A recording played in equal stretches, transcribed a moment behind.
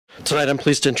Tonight I'm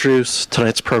pleased to introduce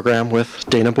tonight's program with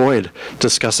Danah Boyd,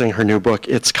 discussing her new book,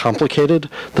 It's Complicated,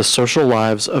 The Social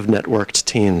Lives of Networked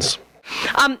Teens.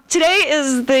 Today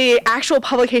is the actual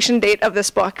publication date of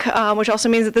this book, which also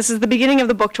means that this is the beginning of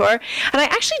the book tour. And I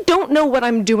actually don't know what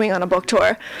I'm doing on a book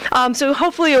tour. So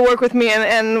hopefully you'll work with me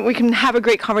and we can have a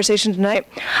great conversation tonight.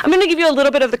 I'm going to give you a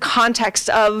little bit of the context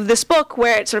of this book,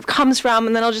 where it sort of comes from,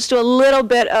 and then I'll just do a little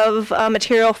bit of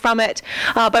material from it.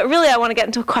 But really I want to get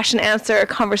into a question-answer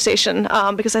conversation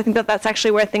because I think that that's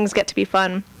actually where things get to be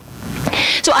fun.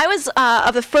 So I was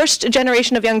of the first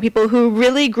generation of young people who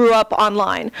really grew up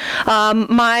online.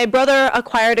 My brother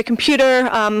acquired a computer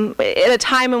at a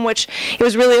time in which it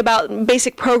was really about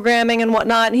basic programming and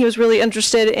whatnot, and he was really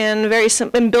interested in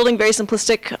building very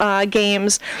simplistic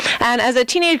games. And as a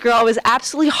teenage girl, I was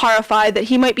absolutely horrified that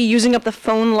he might be using up the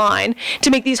phone line to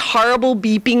make these horrible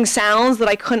beeping sounds that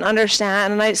I couldn't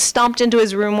understand. And I stomped into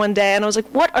his room one day and I was like,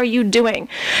 "What are you doing?"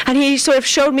 And he sort of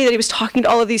showed me that he was talking to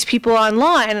all of these people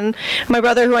online. And my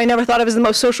brother, who I never thought of as the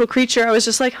most social creature, I was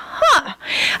just like, huh.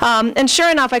 And sure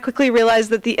enough, I quickly realized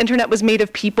that the internet was made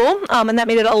of people, and that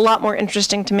made it a lot more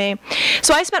interesting to me.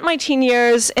 So I spent my teen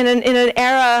years in an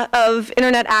era of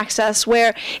internet access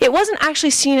where it wasn't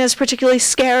actually seen as particularly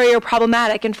scary or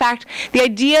problematic. In fact, the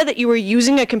idea that you were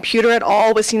using a computer at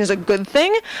all was seen as a good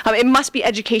thing. It must be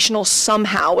educational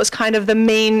somehow was kind of the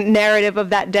main narrative of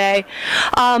that day.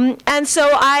 And so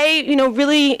I,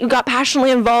 really got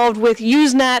passionately involved with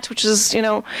Usenet, which is,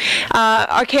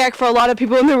 archaic for a lot of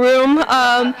people in the room.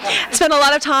 Spent a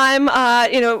lot of time,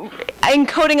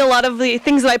 encoding a lot of the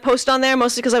things that I post on there,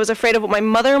 mostly because I was afraid of what my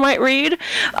mother might read.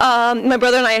 My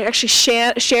brother and I actually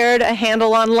shared a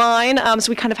handle online, so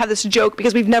we kind of have this joke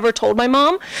because we've never told my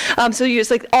mom. So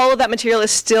all of that material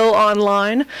is still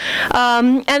online.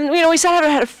 And we sat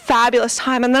and had a fabulous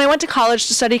time. And then I went to college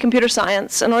to study computer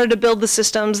science in order to build the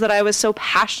systems that I was so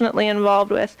passionately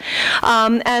involved with.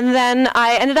 And then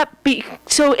I ended up being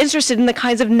so interested in the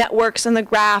kinds of networks and the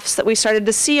graphs that we started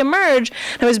to see emerge.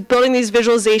 And I was building these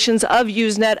visualizations of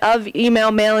Usenet, of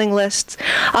email mailing lists.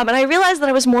 And I realized that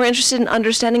I was more interested in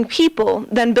understanding people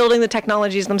than building the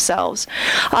technologies themselves.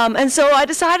 And so I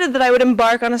decided that I would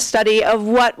embark on a study of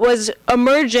what was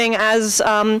emerging as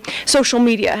social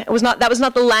media. That was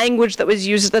not the language that was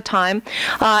used at the time.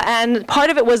 And part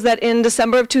of it was that in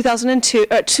December of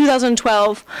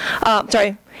 2012,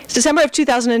 December of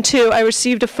 2002, I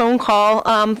received a phone call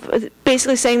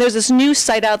basically saying there's this new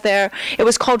site out there. It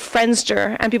was called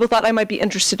Friendster, and people thought I might be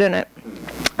interested in it.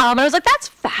 And I was like, that's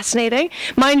fascinating.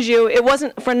 Mind you, it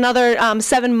wasn't for another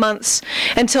 7 months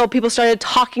until people started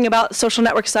talking about social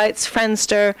network sites,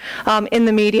 Friendster, in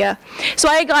the media. So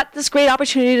I got this great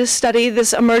opportunity to study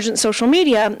this emergent social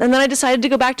media, and then I decided to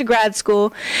go back to grad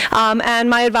school, and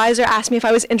my advisor asked me if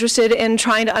I was interested in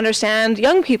trying to understand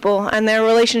young people and their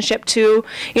relationship to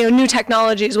new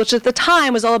technologies, which at the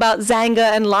time was all about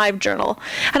Xanga and LiveJournal.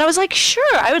 And I was like,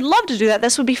 sure, I would love to do that.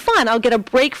 This would be fun. I'll get a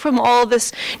break from all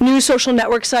this new social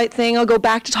network site thing. I'll go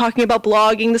back to talking about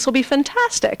blogging. This will be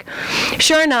fantastic.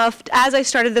 Sure enough, as I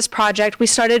started this project, we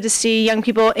started to see young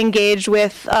people engaged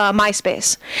with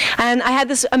MySpace. And I had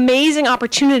this amazing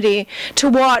opportunity to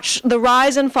watch the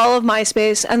rise and fall of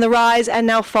MySpace and the rise and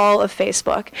now fall of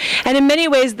Facebook. And in many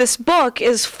ways, this book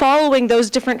is following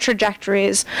those different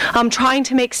trajectories, trying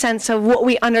to make sense of what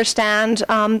we understand,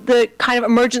 the kind of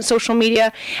emergent social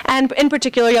media, and in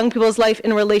particular young people's life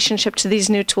in relationship to these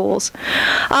new tools.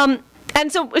 And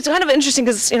so it's kind of interesting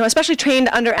because, especially trained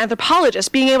under anthropologists,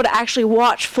 being able to actually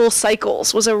watch full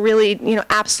cycles was a really,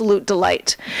 absolute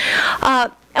delight.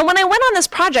 And when I went on this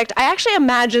project, I actually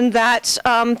imagined that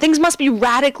things must be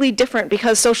radically different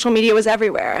because social media was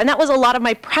everywhere. And that was a lot of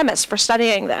my premise for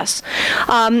studying this.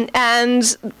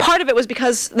 And part of it was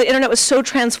because the internet was so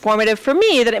transformative for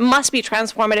me that it must be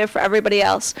transformative for everybody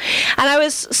else. And I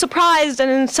was surprised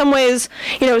and in some ways,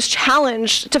 was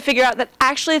challenged to figure out that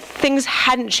actually things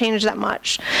hadn't changed that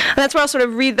much. And that's where I'll sort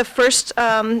of read the first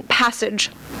passage,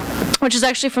 which is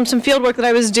actually from some fieldwork that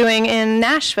I was doing in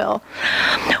Nashville.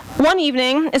 One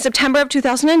evening in September of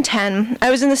 2010, I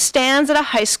was in the stands at a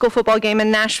high school football game in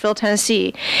Nashville,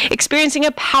 Tennessee, experiencing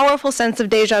a powerful sense of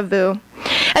déjà vu.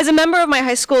 As a member of my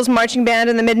high school's marching band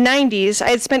in the mid-90s,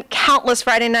 I had spent countless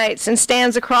Friday nights in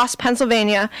stands across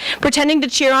Pennsylvania, pretending to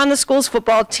cheer on the school's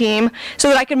football team so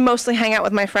that I could mostly hang out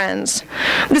with my friends.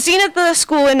 The scene at the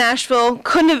school in Nashville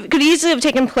could easily have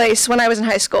taken place when I was in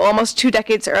high school, almost 2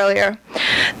 decades earlier.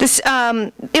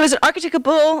 It was an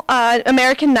archetypal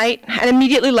American night and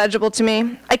immediately illegible to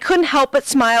me. I couldn't help but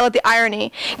smile at the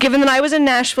irony, given that I was in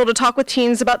Nashville to talk with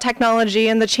teens about technology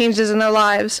and the changes in their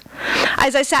lives.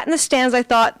 As I sat in the stands, I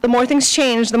thought, the more things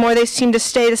change, the more they seem to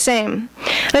stay the same.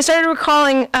 And I started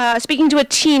recalling speaking to a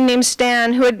teen named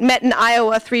Stan who had met in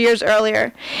Iowa 3 years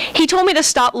earlier. He told me to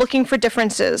stop looking for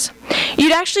differences.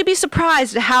 You'd actually be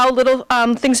surprised at how little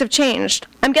things have changed.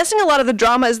 I'm guessing a lot of the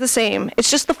drama is the same.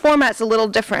 It's just the format's a little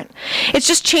different. It's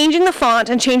just changing the font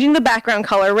and changing the background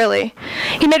color, really.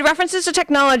 He made references to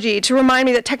technology to remind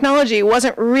me that technology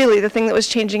wasn't really the thing that was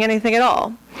changing anything at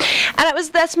all. And it was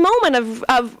this moment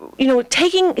of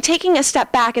taking a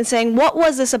step back and saying, what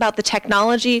was this about the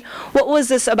technology? What was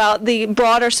this about the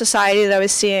broader society that I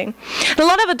was seeing? And a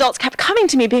lot of adults kept coming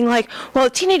to me being like, well,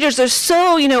 teenagers are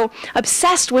so,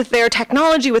 obsessed with their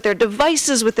technology, with their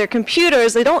devices, with their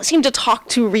computers. They don't seem to talk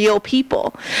to real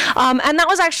people. And that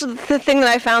was actually the thing that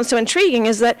I found so intriguing,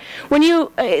 is that when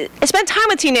you spent time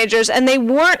with teenagers and they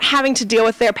weren't having to deal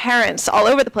with their parents all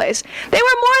over the place, they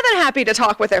were more than happy to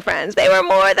talk with their friends. They were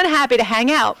more than happy to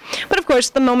hang out. But of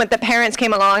course, the moment that parents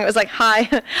came along, it was like, hi,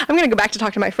 I'm going to go back to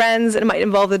talk to my friends, and it might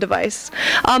involve the device.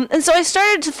 And so I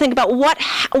started to think about what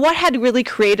had really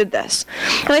created this.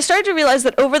 And I started to realize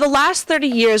that over the last 30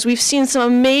 years, we've seen some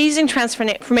amazing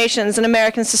transformations in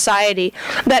American society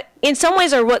that in some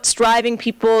ways are what's driving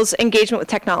people's engagement with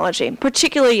technology,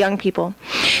 particularly young people.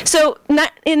 So in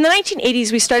the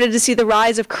 1980s, we started to see the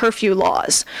rise of curfew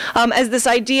laws as this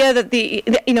idea that the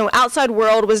outside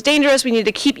world was dangerous. We needed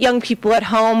to keep young people at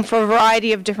home for a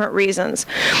variety of different reasons.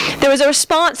 There was a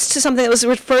response to something that was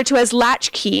referred to as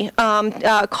latchkey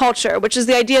culture, which is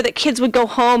the idea that kids would go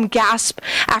home, gasp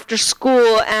after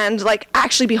school, and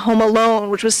actually be home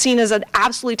alone, which was seen as an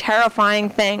absolutely terrifying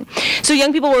thing. So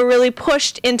young people were really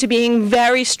pushed into being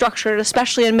very structured,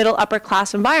 especially in middle upper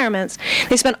class environments.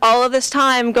 They spent all of this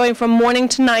time going from morning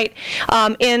to night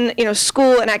in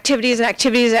school and activities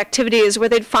where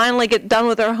they'd finally get done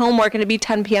with their homework and it'd be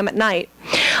 10 p.m. at night.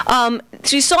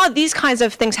 So you saw these kinds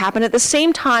of things happen at the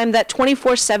same time that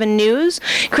 24/7 news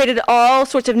created all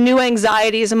sorts of new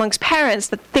anxieties amongst parents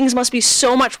that things must be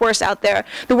so much worse out there.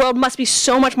 The world must be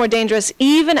so much more dangerous,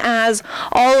 even as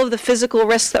all of the physical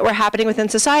risks that were happening within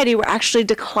society were actually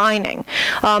declining.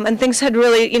 And things had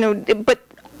really, but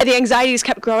the anxieties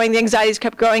kept growing,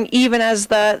 even as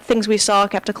the things we saw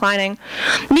kept declining.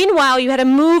 Meanwhile, you had a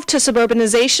move to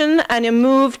suburbanization and a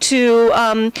move to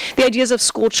the ideas of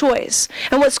school choice.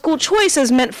 And what school choice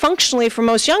has meant functionally for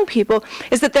most young people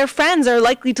is that their friends are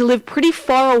likely to live pretty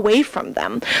far away from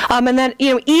them. And that,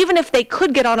 even if they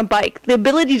could get on a bike, the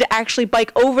ability to actually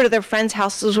bike over to their friends'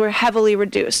 houses were heavily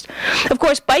reduced. Of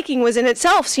course, biking was in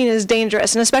itself seen as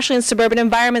dangerous, and especially in suburban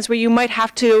environments where you might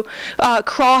have to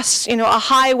cross, a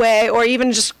highway or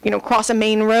even just cross a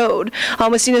main road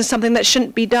was seen as something that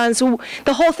shouldn't be done. So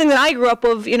the whole thing that I grew up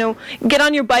with, get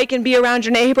on your bike and be around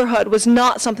your neighborhood, was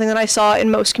not something that I saw in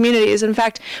most communities. In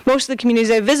fact, most of the communities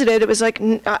I visited, it was like,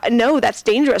 no, that's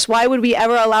dangerous. Why would we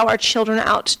ever allow our children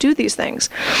out to do these things?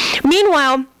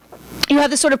 Meanwhile, you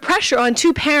have this sort of pressure on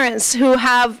two parents who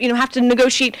have to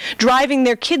negotiate driving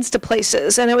their kids to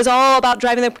places, and it was all about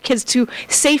driving their kids to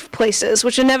safe places,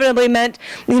 which inevitably meant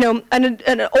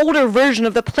an older version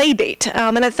of the play date.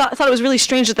 And I thought it was really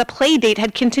strange that the play date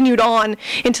had continued on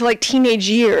into teenage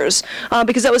years,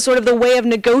 because that was sort of the way of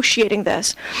negotiating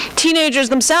this. Teenagers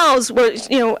themselves were,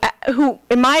 who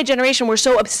in my generation were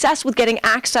so obsessed with getting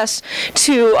access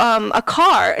to a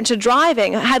car and to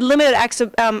driving, had limited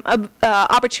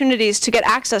opportunities to get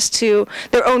access to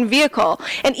their own vehicle.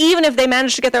 And even if they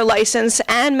managed to get their license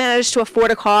and managed to afford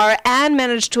a car and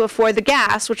managed to afford the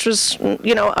gas, which was,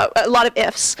 a lot of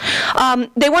ifs,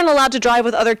 they weren't allowed to drive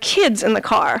with other kids in the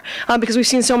car because we've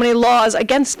seen so many laws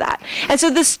against that. And so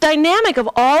this dynamic of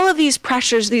all of these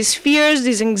pressures, these fears,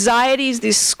 these anxieties,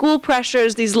 these school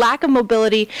pressures, these lack of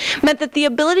mobility, meant that the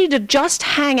ability to just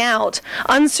hang out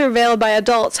unsurveilled by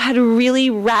adults had really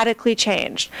radically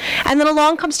changed. And then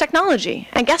along comes technology.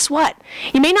 And guess what?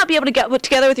 You may not be able to get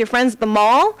together with your friends at the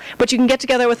mall, but you can get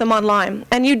together with them online.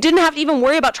 And you didn't have to even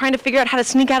worry about trying to figure out how to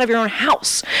sneak out of your own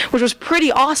house, which was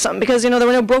pretty awesome because, there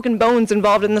were no broken bones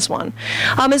involved in this one.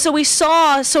 And so we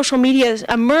saw social media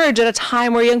emerge at a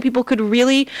time where young people could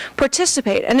really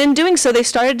participate. And in doing so, they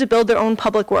started to build their own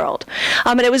public world.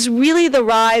 And it was really the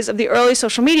rise of the early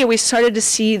social media we started to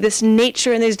see this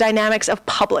nature and these dynamics of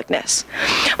publicness.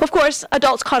 Of course,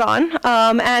 adults caught on.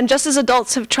 And just as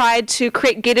adults have tried to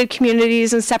create gated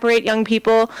communities and separate young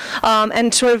people,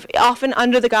 and sort of often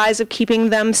under the guise of keeping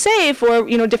them safe or,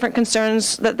 different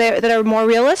concerns that are more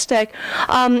realistic.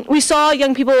 We saw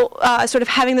young people sort of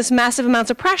having this massive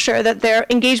amounts of pressure that their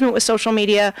engagement with social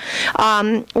media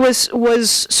was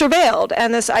surveilled,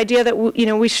 and this idea that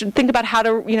we should think about how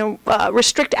to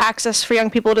restrict access for young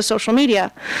people to social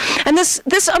media. And this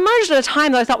emerged at a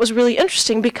time that I thought was really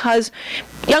interesting, because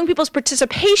young people's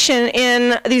participation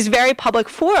in these very public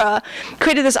fora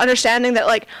created this understanding that,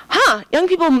 like, young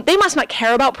people, they must not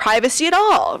care about privacy at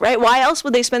all, right? Why else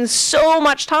would they spend so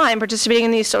much time participating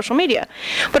in these social media?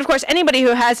 But of course, anybody who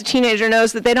has a teenager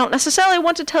knows that they don't necessarily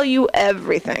want to tell you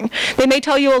everything. They may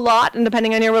tell you a lot, and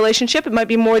depending on your relationship, it might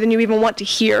be more than you even want to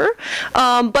hear.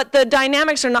 But the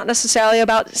dynamics are not necessarily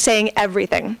about saying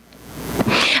everything.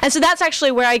 And so that's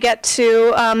actually where I get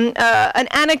to an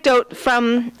anecdote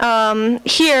from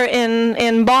here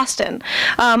in Boston.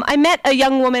 I met a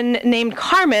young woman named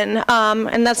Carmen,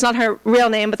 and that's not her real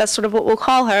name, but that's sort of what we'll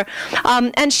call her.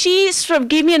 And she sort of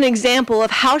gave me an example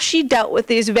of how she dealt with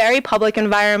these very public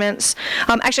environments.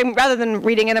 Actually, rather than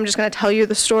reading it, I'm just going to tell you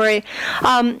the story.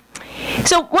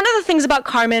 So one of the things about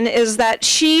Carmen is that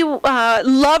she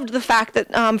loved the fact that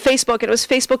Facebook, it was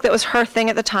Facebook that was her thing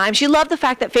at the time. She loved the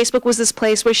fact that Facebook was this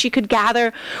place where she could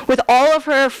gather with all of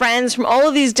her friends from all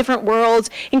of these different worlds,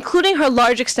 including her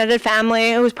large extended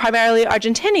family, who was primarily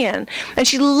Argentinian. And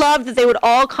she loved that they would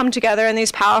all come together in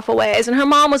these powerful ways. And her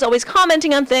mom was always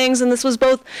commenting on things, and this was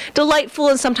both delightful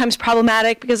and sometimes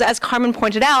problematic, because as Carmen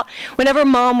pointed out, whenever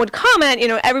mom would comment,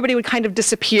 everybody would kind of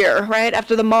disappear, right,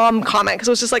 after the mom comment, because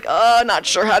it was just like, not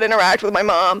sure how to interact with my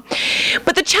mom.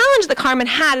 But the challenge that Carmen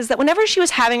had is that whenever she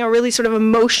was having a really sort of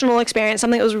emotional experience,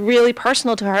 something that was really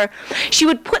personal to her, she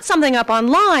would put something up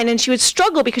online and she would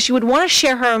struggle because she would want to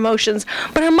share her emotions,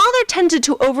 but her mother tended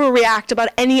to overreact about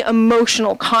any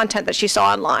emotional content that she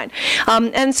saw online.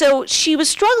 And so she was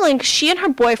struggling because she and her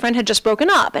boyfriend had just broken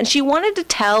up, and she wanted to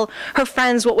tell her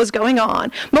friends what was going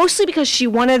on, mostly because she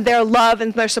wanted their love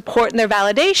and their support and their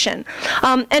validation.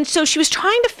 And so she was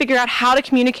trying to figure out how to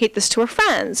communicate this to her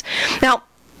friends. Now,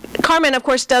 Carmen, of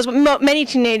course, does what many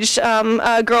teenage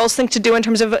girls think to do in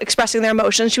terms of expressing their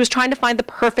emotions. She was trying to find the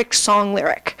perfect song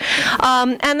lyric.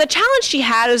 And the challenge she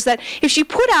had is that if she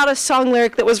put out a song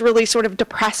lyric that was really sort of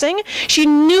depressing, she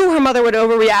knew her mother would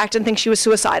overreact and think she was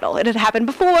suicidal. It had happened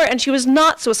before, and she was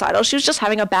not suicidal. She was just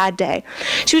having a bad day.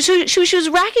 She was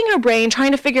racking her brain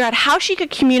trying to figure out how she could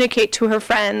communicate to her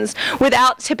friends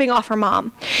without tipping off her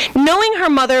mom. Knowing her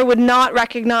mother would not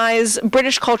recognize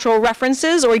British cultural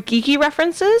references or geeky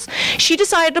references, she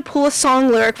decided to pull a song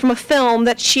lyric from a film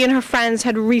that she and her friends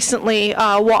had recently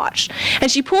watched. And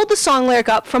she pulled the song lyric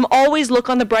up from Always Look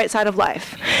on the Bright Side of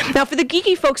Life. Now, for the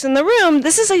geeky folks in the room,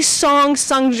 this is a song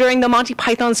sung during the Monty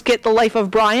Python skit, The Life of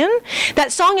Brian.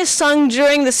 That song is sung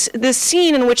during this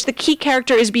scene in which the key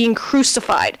character is being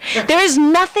crucified. There is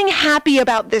nothing happy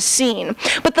about this scene,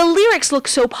 but the lyrics look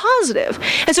so positive.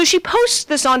 And so she posts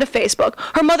this onto Facebook.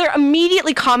 Her mother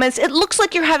immediately comments, "It looks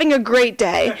like you're having a great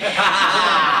day."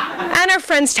 And her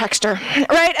friends text her,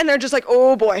 right? And they're just like,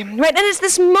 oh boy, right? And it's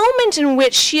this moment in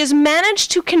which she has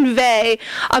managed to convey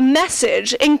a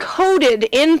message encoded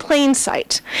in plain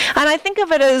sight. And I think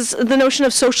of it as the notion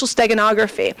of social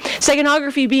steganography.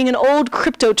 Steganography being an old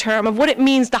crypto term of what it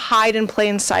means to hide in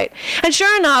plain sight. And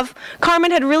sure enough,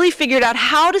 Carmen had really figured out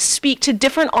how to speak to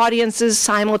different audiences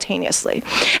simultaneously.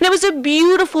 And it was a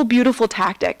beautiful, beautiful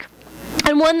tactic.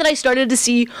 And one that I started to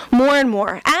see more and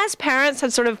more. As parents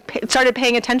had sort of started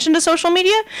paying attention to social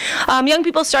media, young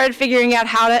people started figuring out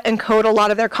how to encode a lot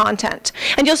of their content.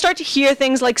 And you'll start to hear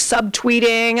things like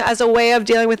subtweeting as a way of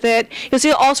dealing with it. You'll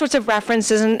see all sorts of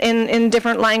references in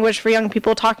different language for young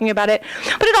people talking about it.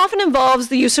 But it often involves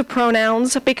the use of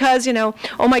pronouns because,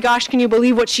 oh my gosh, can you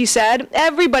believe what she said?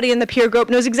 Everybody in the peer group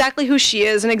knows exactly who she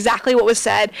is and exactly what was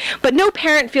said, but no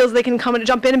parent feels they can come and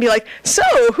jump in and be like, so,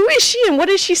 who is she and what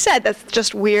has she said? That's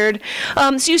just weird.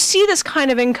 So you see this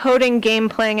kind of encoding game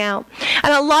playing out,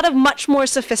 and a lot of much more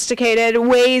sophisticated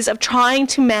ways of trying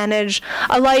to manage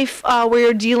a life where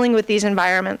you're dealing with these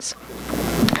environments.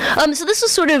 So this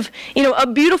was sort of, a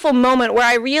beautiful moment where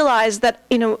I realized that,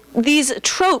 these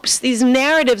tropes, these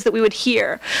narratives that we would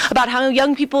hear about how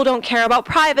young people don't care about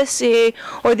privacy,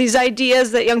 or these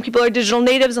ideas that young people are digital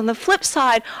natives on the flip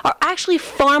side, are actually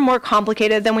far more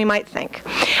complicated than we might think.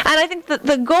 And I think that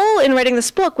the goal in writing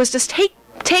this book was to take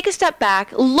take a step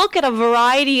back, look at a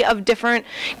variety of different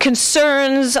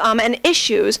concerns and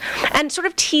issues, and sort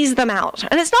of tease them out.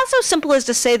 And it's not so simple as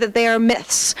to say that they are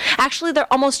myths. Actually,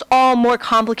 they're almost all more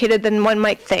complicated than one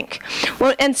might think.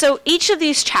 And so each of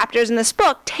these chapters in this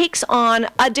book takes on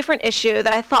a different issue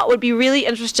that I thought would be really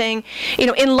interesting,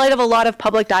 in light of a lot of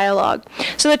public dialogue.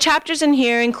 So the chapters in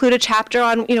here include a chapter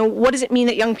on, what does it mean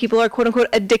that young people are quote unquote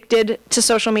addicted to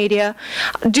social media?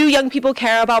 Do young people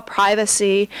care about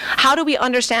privacy? How do we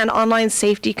understand online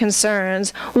safety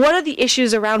concerns? What are the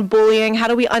issues around bullying? How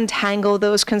do we untangle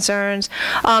those concerns?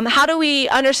 How do we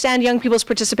understand young people's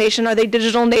participation? Are they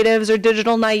digital natives or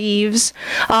digital naives?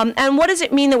 And what does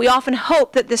it mean that we often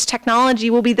hope that this technology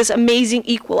will be this amazing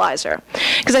equalizer?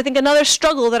 Because I think another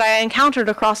struggle that I encountered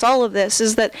across all of this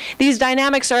is that these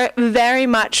dynamics are very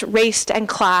much raced and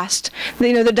classed.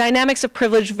 The dynamics of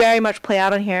privilege very much play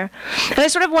out on here. And I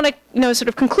sort of want to, sort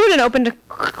of conclude and open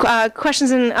to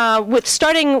questions with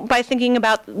starting by thinking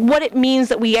about what it means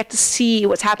that we get to see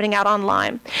what's happening out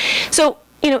online. So,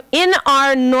 in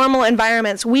our normal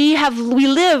environments, we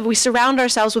surround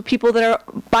ourselves with people that are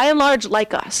by and large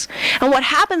like us. And what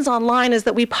happens online is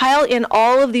that we pile in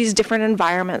all of these different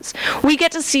environments. We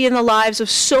get to see in the lives of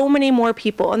so many more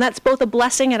people, and that's both a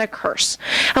blessing and a curse.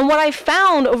 And what I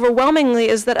found overwhelmingly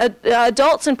is that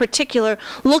adults in particular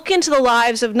look into the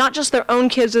lives of not just their own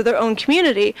kids or their own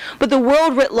community, but the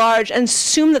world writ large, and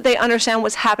assume that they understand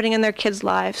what's happening in their kids'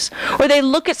 lives. Or they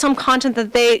look at some content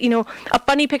that they, a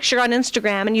funny picture on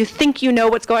Instagram, and you think you know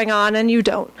what's going on and you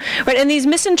don't, right? And these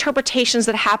misinterpretations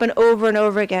that happen over and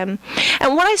over again.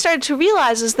 And what I started to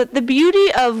realize is that the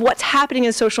beauty of what's happening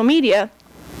in social media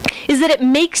is that it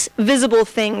makes visible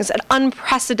things at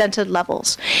unprecedented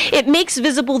levels. It makes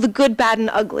visible the good, bad, and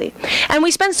ugly. And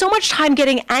we spend so much time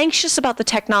getting anxious about the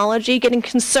technology, getting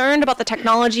concerned about the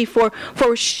technology for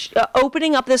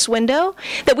opening up this window,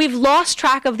 that we've lost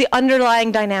track of the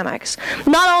underlying dynamics.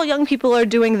 Not all young people are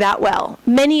doing that well.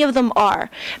 Many of them are.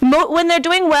 When they're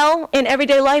doing well in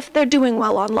everyday life, they're doing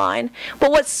well online.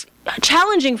 But what's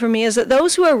challenging for me is that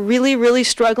those who are really, really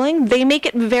struggling, they make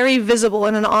it very visible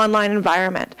in an online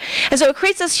environment. And so it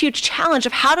creates this huge challenge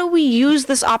of how do we use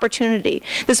this opportunity,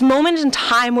 this moment in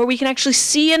time where we can actually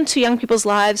see into young people's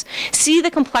lives, see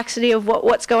the complexity of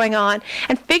what's going on,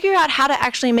 and figure out how to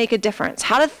actually make a difference,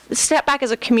 how to step back as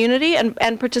a community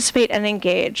and participate and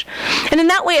engage. And in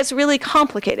that way, it's really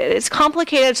complicated. It's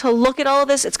complicated to look at all of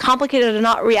this. It's complicated to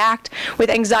not react with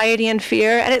anxiety and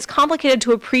fear. And it's complicated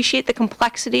to appreciate the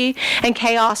complexity and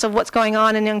chaos of what's going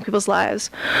on in young people's lives.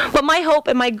 But my hope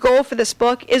and my goal for this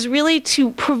book is really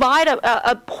to provide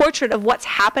a portrait of what's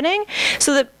happening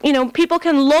so that people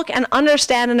can look and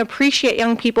understand and appreciate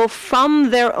young people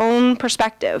from their own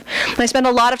perspective. And I spend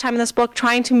a lot of time in this book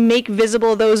trying to make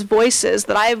visible those voices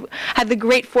that I've had the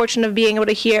great fortune of being able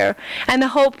to hear. And the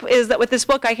hope is that with this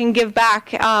book I can give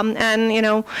back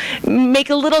and make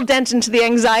a little dent into the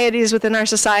anxieties within our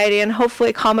society and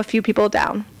hopefully calm a few people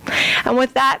down. And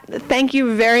with that, thank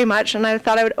you very much, and I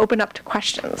thought I would open up to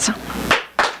questions.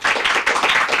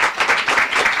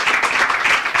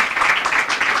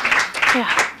 Yeah.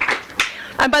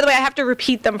 And by the way, I have to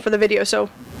repeat them for the video, so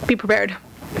be prepared.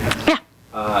 Yeah.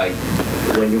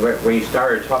 When you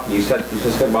started talking, you said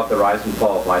about the rise and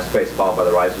fall of MySpace, followed by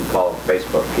the rise and fall of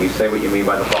Facebook. Can you say what you mean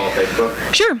by the fall of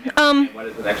Facebook? Sure. What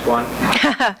is the next one?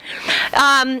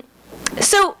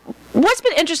 So what's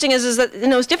been interesting is that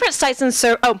those different sites and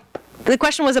the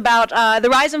question was about the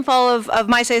rise and fall of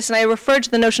MySpace, and I referred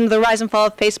to the notion of the rise and fall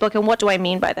of Facebook, and what do I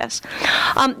mean by this?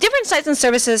 Different sites and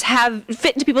services have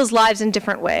fit into people's lives in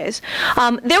different ways.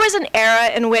 There was an era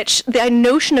in which the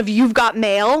notion of you've got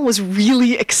mail was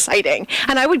really exciting,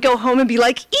 and I would go home and be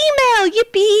like, email,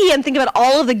 yippee, and think about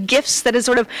all of the gifts that had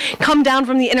sort of come down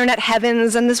from the internet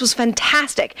heavens, and this was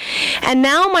fantastic. And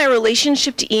now my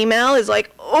relationship to email is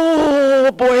like,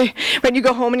 oh boy, when you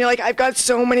go home and you're like, I've got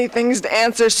so many things to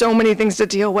answer, so many things to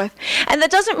deal with. And that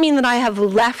doesn't mean that I have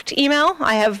left email.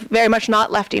 I have very much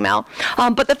not left email.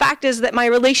 But the fact is that my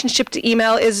relationship to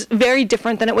email is very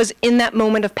different than it was in that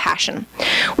moment of passion.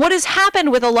 What has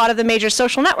happened with a lot of the major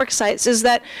social network sites is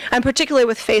that, and particularly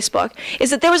with Facebook,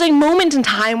 is that there was a moment in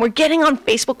time where getting on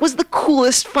Facebook was the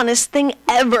coolest, funnest thing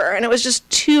ever. And it was just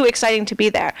too exciting to be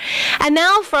there. And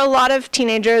now for a lot of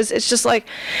teenagers, it's just like,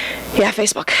 yeah,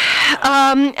 Facebook.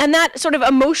 And that sort of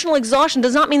emotional exhaustion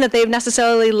does not mean that they've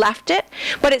necessarily left left it,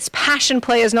 but its passion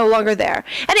play is no longer there.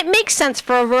 And it makes sense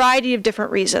for a variety of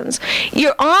different reasons.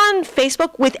 You're on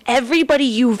Facebook with everybody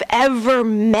you've ever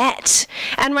met.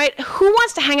 And right, who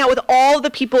wants to hang out with all the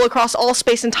people across all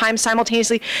space and time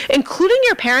simultaneously, including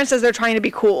your parents as they're trying to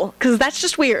be cool? Because that's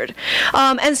just weird.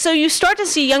 And so you start to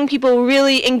see young people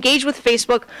really engage with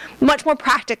Facebook much more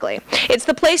practically. It's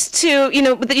the place to,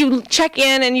 that you check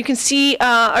in and you can see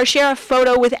or share a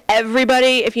photo with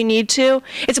everybody if you need to.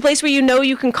 It's a place where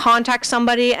you can contact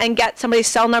somebody and get somebody's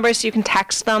cell number so you can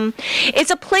text them.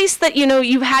 It's a place that,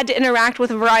 you've had to interact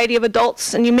with a variety of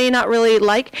adults and you may not really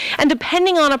like. And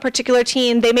depending on a particular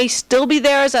teen, they may still be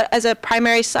there as a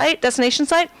primary site, destination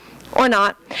site, or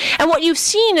not. And what you've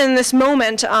seen in this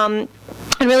moment, and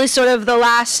really sort of the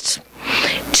last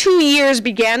 2 years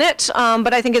began it,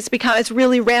 but I think it's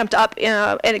really ramped up,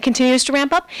 and it continues to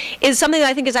ramp up, is something that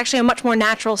I think is actually a much more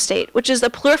natural state, which is the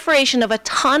proliferation of a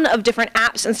ton of different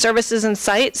apps and services and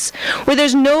sites where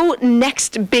there's no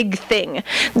next big thing.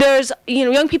 There's,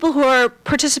 young people who are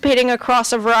participating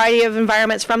across a variety of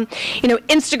environments from,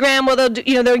 Instagram, where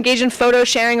they're engaged in photo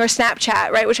sharing, or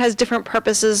Snapchat, right, which has different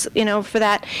purposes, for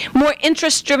that. More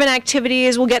interest-driven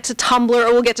activities will get to Tumblr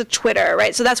or we'll get to Twitter,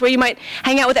 right? So that's where you might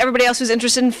hang out with everybody else who's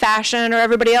interested in fashion, or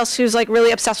everybody else who's like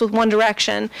really obsessed with One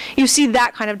Direction. You see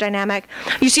that kind of dynamic.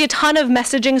 You see a ton of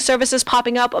messaging services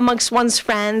popping up amongst one's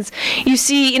friends. You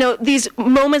see, these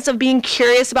moments of being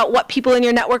curious about what people in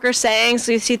your network are saying.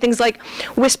 So you see things like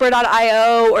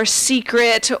Whisper.io or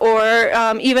Secret or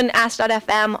even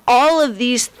Ask.fm. All of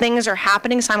these things are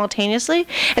happening simultaneously,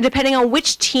 and depending on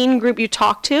which teen group you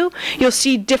talk to, you'll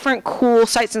see different cool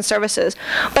sites and services.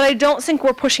 But I don't think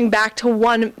we're pushing back to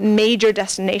one major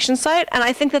destination site, and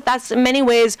I think that that's in many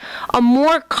ways a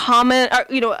more common,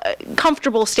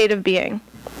 comfortable state of being.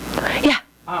 Yeah.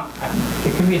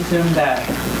 It can be assumed that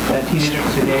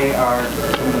teenagers today are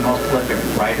some of the most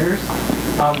prolific writers.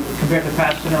 Compared to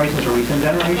past generations or recent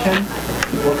generations,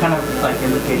 what kind of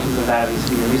implications of that have you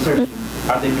seen in research?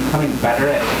 Are they becoming better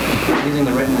at using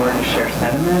the written word to share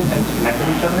sentiment and to connect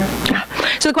with each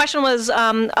other? So the question was,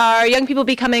 are young people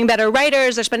becoming better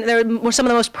writers? They're some of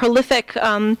the most prolific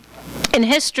in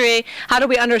history. How do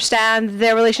we understand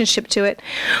their relationship to it?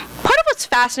 Part of what's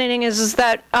fascinating is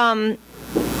that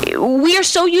we are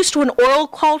so used to an oral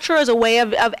culture as a way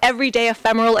of everyday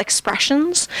ephemeral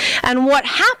expressions. And what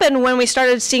happened when we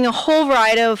started seeing a whole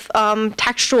variety of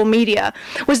textual media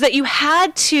was that you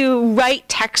had to write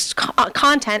text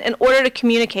content in order to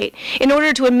communicate, in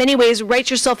order to, in many ways, write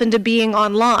yourself into being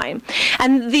online.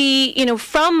 And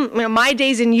from my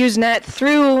days in Usenet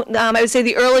through, I would say,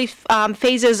 the early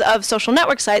phases of social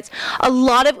network sites, a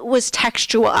lot of it was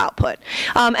textual output.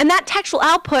 And that textual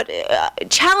output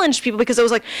challenged people because it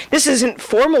was like, this isn't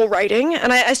formal writing.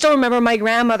 And I still remember my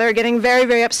grandmother getting very,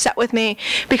 very upset with me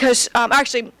because,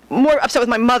 actually, more upset with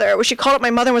my mother, where she called up my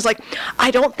mother and was like, I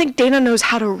don't think Danah knows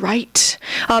how to write.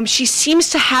 She seems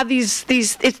to have these,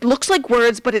 it looks like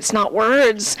words, but it's not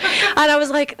words. And I was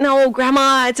like, no,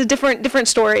 Grandma, it's a different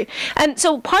story. And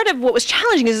so part of what was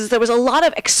challenging is there was a lot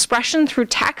of expression through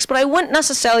text, but I wouldn't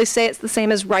necessarily say it's the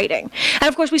same as writing. And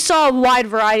of course, we saw a wide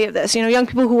variety of this. Young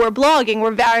people who were blogging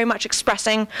were very much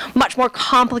expressing much more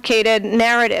complicated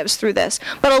narratives through this.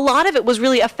 But a lot of it was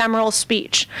really ephemeral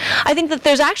speech. I think that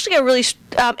there's actually a really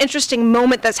interesting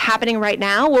moment that's happening right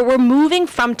now where we're moving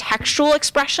from textual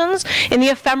expressions in the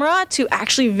ephemera to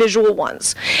actually visual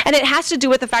ones. And it has to do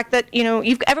with the fact that,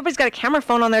 everybody's got a camera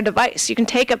phone on their device. You can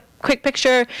take a quick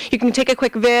picture, you can take a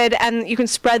quick vid, and you can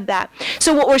spread that.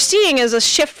 So what we're seeing is a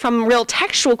shift from real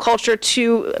textual culture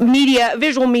to media,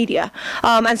 visual media.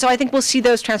 And so I think we'll see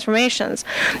those transformations.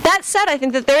 That said, I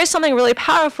think that there is something really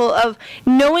powerful of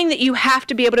knowing that you have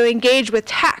to be able to engage with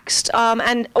text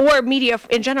or media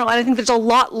in general. And I think there's a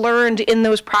lot learned in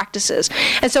those practices.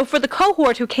 And so for the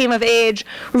cohort who came of age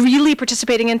really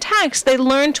participating in text, they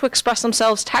learned to express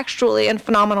themselves textually in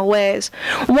phenomenal ways.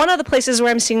 One of the places where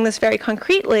I'm seeing this very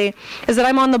concretely is that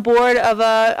I'm on the board of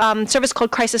a service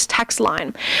called Crisis Text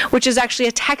Line, which is actually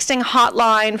a texting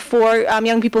hotline for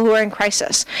young people who are in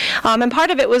crisis. And part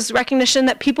of it was recognition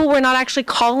that people were not actually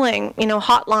calling,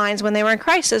 hotlines when they were in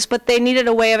crisis, but they needed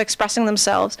a way of expressing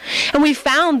themselves. And we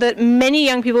found that many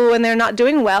young people, when they're not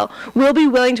doing well, will be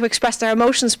willing to express their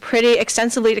emotions pretty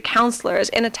extensively to counselors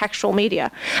in a textual media.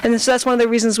 And so that's one of the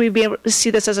reasons we'd be able to see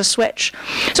this as a switch.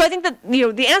 So I think that,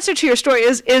 the answer to your story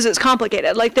is it's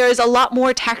complicated. Like, there is a lot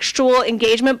more text textual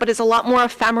engagement, but it's a lot more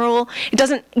ephemeral. It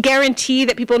doesn't guarantee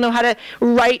that people know how to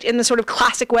write in the sort of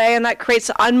classic way, and that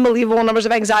creates unbelievable numbers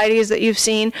of anxieties that you've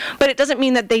seen. But it doesn't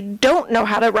mean that they don't know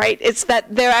how to write. It's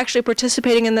that they're actually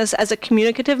participating in this as a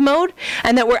communicative mode,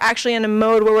 and that we're actually in a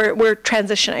mode where we're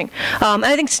transitioning. And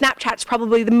I think Snapchat's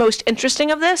probably the most interesting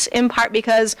of this, in part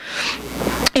because,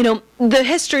 you know, the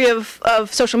history of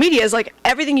social media is like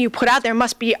everything you put out there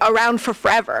must be around for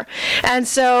forever. And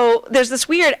so there's this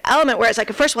weird element where it's like,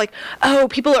 at first we're like, oh,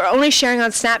 people are only sharing on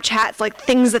Snapchat like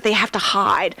things that they have to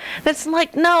hide. That's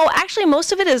like, no, actually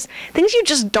most of it is things you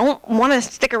just don't want to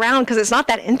stick around because it's not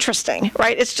that interesting,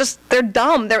 right? It's just, they're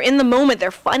dumb, they're in the moment, they're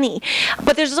funny.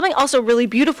 But there's something also really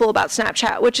beautiful about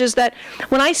Snapchat, which is that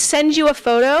when I send you a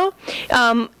photo,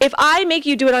 if I make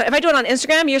you do it, if I do it on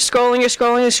Instagram, you're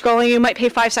scrolling, you might pay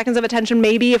 5 seconds of attention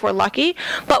maybe if we're lucky.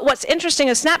 But what's interesting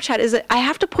of Snapchat is that I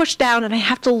have to push down and I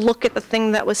have to look at the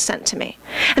thing that was sent to me.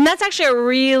 And that's actually a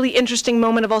really interesting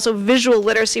moment of also visual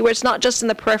literacy, where it's not just in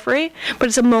the periphery, but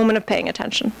it's a moment of paying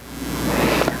attention.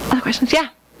 Other questions? Yeah.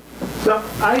 So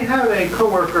I have a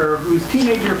coworker whose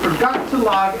teenager forgot to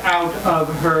log out of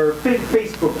her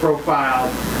Facebook profile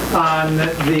on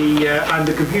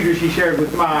the computer she shared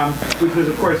with mom, which was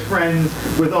of course friends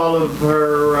with all of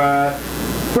her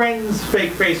friends'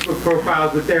 fake Facebook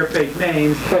profiles with their fake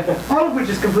names, all of which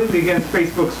is completely against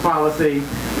Facebook's policy.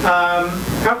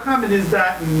 How common is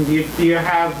that, and do you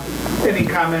have any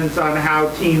comments on how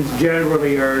teens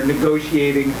generally are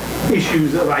negotiating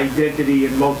issues of identity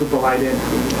and multiple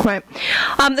identities? Right.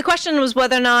 The question was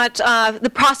whether or not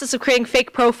the process of creating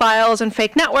fake profiles and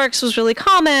fake networks was really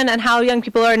common, and how young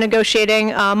people are negotiating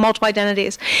multiple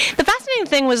identities. The fascinating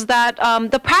thing was that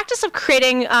the practice of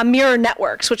creating mirror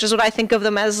networks, which is what I think of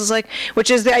them as, is like, which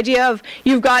is the idea of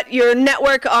you've got your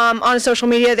network on social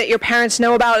media that your parents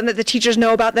know about and that the teachers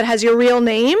know about that has your real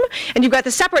name, and you've got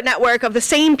the separate network of the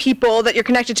same people that you're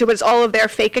connected to, but it's all of their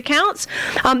fake accounts.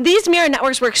 These mirror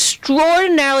networks were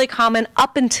extraordinarily common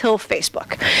up until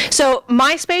Facebook. So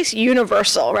MySpace,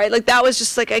 universal, right? Like that was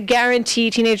just like a guarantee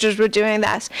teenagers were doing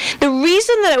this. The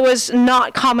reason that it was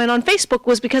not common on Facebook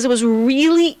was because it was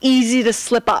really easy to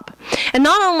slip up. And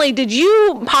not only did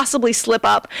you possibly slip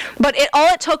up, but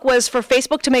all it took was for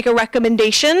Facebook to make a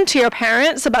recommendation to your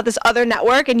parents about this other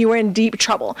network, and you were in deep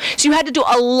trouble. So you had to do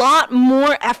a lot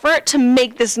more effort to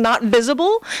make this not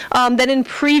visible than in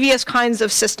previous kinds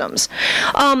of systems.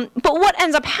 But what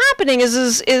ends up happening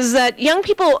is that young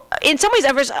people, in some ways,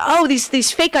 oh,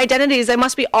 these fake identities, they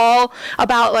must be all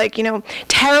about, like, you know,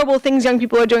 terrible things young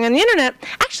people are doing on the internet.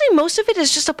 Actually, most of it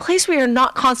is just a place where you're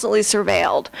not constantly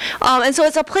surveilled. And so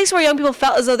it's a place where young people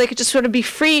felt as though they could just sort of be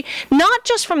free, not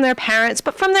just from their parents,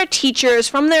 but from their teachers,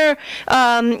 from their,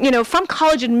 from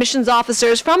college admissions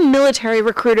officers, from military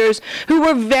recruiters, who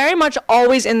were very much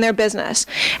always in their business.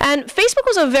 And Facebook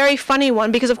was a very funny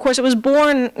one because, of course, it was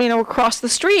born, across the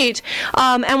street.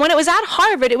 And when it was at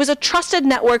Harvard, it was a trusted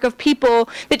network of people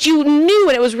that you knew,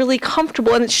 and it was really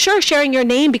comfortable. And it's sure sharing your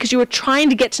name because you were trying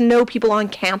to get to know people on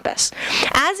campus.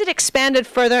 As it expanded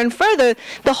further and further,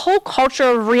 the whole culture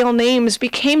of real names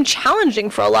became challenging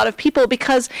for a lot of people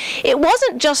because it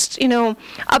wasn't just,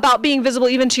 about being visible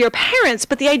even to your parents,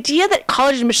 but the idea that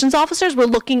college admissions officers were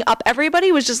looking up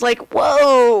everybody was just like,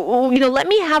 whoa, let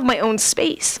me have my own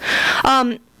space.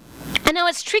 And now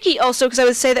it's tricky also because I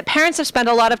would say that parents have spent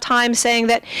a lot of time saying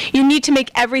that you need to make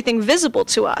everything visible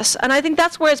to us. And I think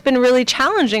that's where it's been really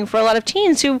challenging for a lot of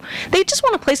teens who, they just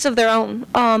want a place of their own.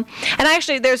 And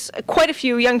actually there's quite a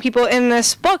few young people in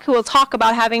this book who will talk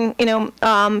about having,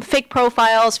 fake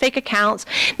profiles, fake accounts,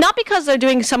 not because they're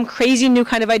doing some crazy new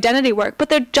kind of identity work, but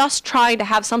they're just trying to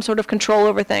have some sort of control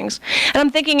over things. And I'm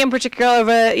thinking in particular of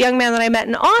a young man that I met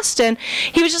in Austin.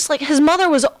 He was just like, his mother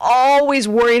was always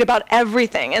worried about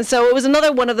everything. And so it was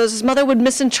another one of those, his mother would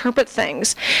misinterpret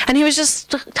things. And he was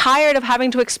just tired of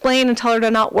having to explain and tell her to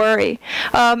not worry.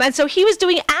 And so he was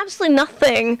doing absolutely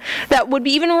nothing that would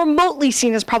be even remotely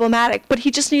seen as problematic, but he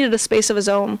just needed a space of his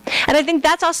own. And I think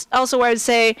that's also where I'd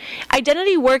say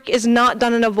identity work is not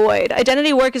done in a void.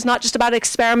 Identity work is not just about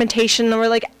experimentation or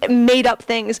like made up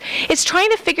things. It's trying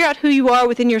to figure out who you are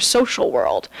within your social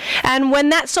world. And when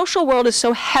that social world is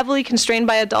so heavily constrained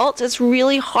by adults, it's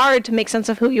really hard to make sense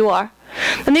of who you are.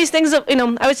 And these things,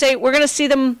 I would say we're going to see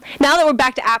them, now that we're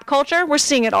back to app culture, we're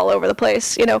seeing it all over the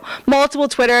place. Multiple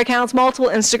Twitter accounts,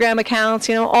 multiple Instagram accounts,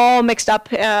 all mixed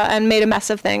up and made a mess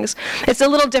of things. It's a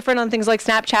little different on things like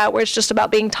Snapchat, where it's just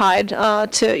about being tied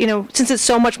to, since it's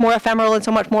so much more ephemeral and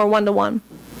so much more one-to-one.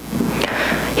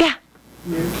 Yeah?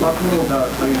 Can you talk a little about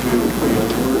how you do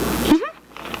fieldwork?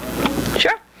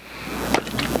 Sure.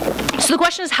 So the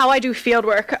question is how I do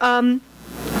fieldwork.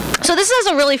 So this has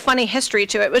a really funny history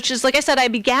to it, which is, like I said, I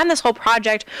began this whole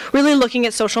project really looking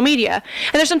at social media.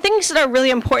 And there's some things that are really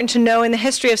important to know in the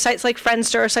history of sites like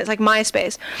Friendster or sites like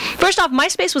MySpace. First off,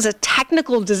 MySpace was a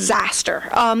technical disaster.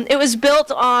 It was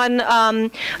built on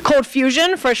Cold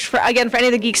Fusion, again, for any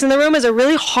of the geeks in the room, is a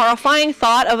really horrifying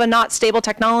thought of a not stable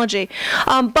technology.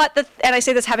 And I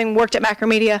say this having worked at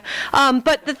Macromedia,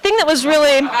 but the thing that was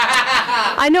really,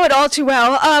 I know it all too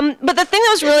well, but the thing that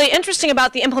was really interesting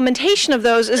about the implementation of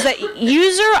those is that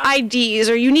user IDs,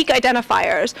 or unique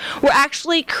identifiers, were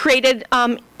actually created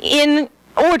in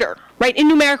order, right, in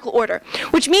numerical order,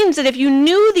 which means that if you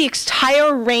knew the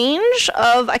entire range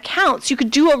of accounts, you could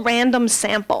do a random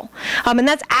sample. And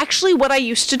that's actually what I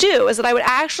used to do, is that I would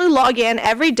actually log in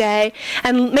every day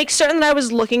and make certain that I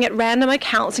was looking at random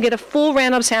accounts and get a full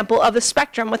random sample of the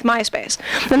spectrum with MySpace.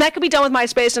 And that could be done with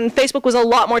MySpace, and Facebook was a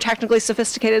lot more technically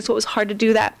sophisticated, so it was hard to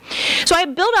do that. So I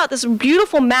built out this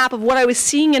beautiful map of what I was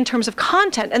seeing in terms of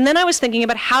content, and then I was thinking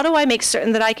about how do I make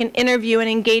certain that I can interview and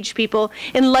engage people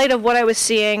in light of what I was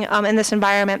seeing in this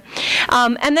environment.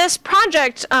 And this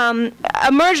project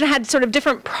emerged and had sort of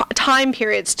different time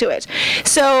periods to it.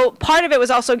 So part of it was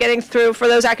also getting through, for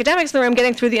those academics in the room,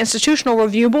 getting through the Institutional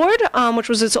Review Board, which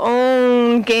was its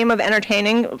own game of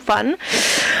entertaining fun.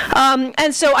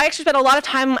 And so I actually spent a lot of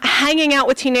time hanging out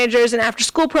with teenagers in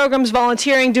after-school programs,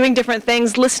 volunteering, doing different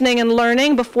things, listening and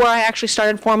learning before I actually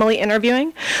started formally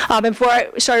interviewing, before I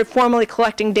started formally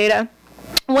collecting data.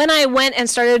 When I went and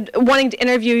started wanting to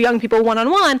interview young people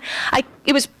one-on-one,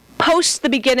 it was post the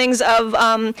beginnings of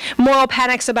moral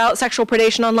panics about sexual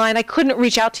predation online. I couldn't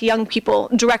reach out to young people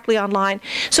directly online.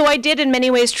 So I did, in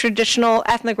many ways, traditional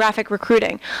ethnographic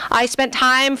recruiting. I spent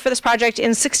time for this project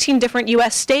in 16 different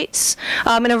U.S. states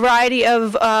in a variety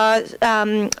of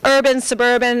urban,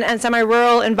 suburban, and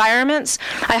semi-rural environments.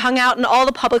 I hung out in all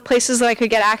the public places that I could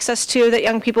get access to that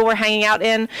young people were hanging out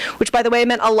in, which, by the way,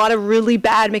 meant a lot of really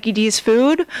bad Mickey D's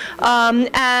food.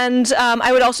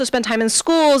 I would also spend time in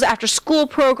schools, after-school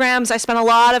programs. I spent a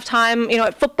lot of time,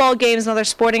 at football games and other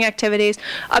sporting activities,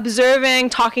 observing,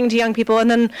 talking to young people,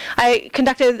 and then I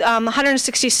conducted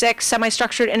 166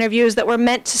 semi-structured interviews that were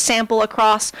meant to sample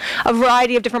across a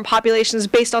variety of different populations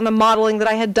based on the modeling that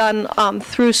I had done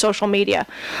through social media.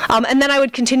 And then I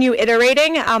would continue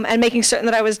iterating and making certain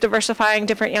that I was diversifying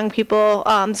different young people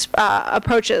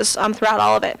approaches throughout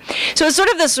all of it. So it's sort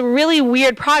of this really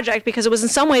weird project because it was in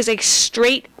some ways a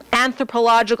straight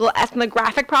anthropological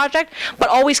ethnographic project, but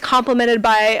always complemented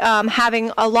by having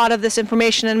a lot of this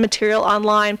information and material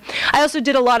online. I also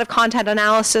did a lot of content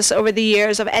analysis over the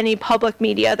years of any public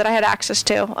media that I had access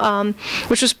to,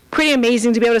 which was pretty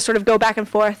amazing to be able to sort of go back and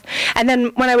forth. And then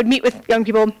when I would meet with young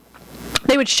people,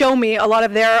 they would show me a lot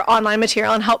of their online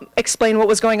material and help explain what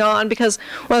was going on, because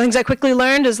one of the things I quickly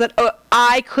learned is that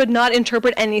I could not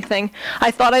interpret anything. I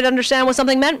thought I'd understand what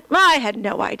something meant. I had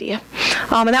no idea.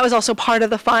 And that was also part of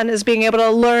the fun, is being able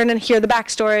to learn and hear the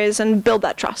backstories and build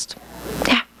that trust.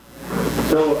 Yeah.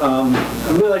 So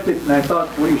I really liked it, and I thought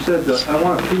what you said, I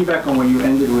want to piggyback on what you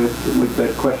ended with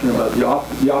that question about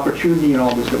the opportunity and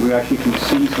all this, that we actually can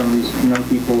see some of these young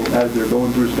people as they're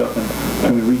going through stuff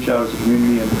and we reach out as a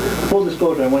community. And full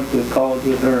disclosure, I went to college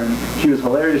with her, and she was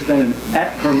hilarious then, and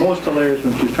at her most hilarious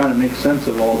when she was trying to make sense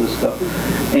of all this stuff.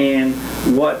 And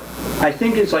what I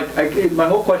think it's like, my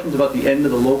whole question is about the end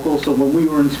of the local. So when we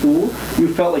were in school,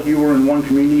 you felt like you were in one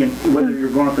community, and whether you're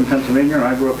growing up in Pennsylvania or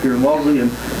I grew up here in Wellesley, and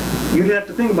you didn't have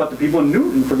to think about the people in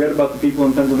Newton, forget about the people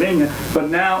in Pennsylvania. But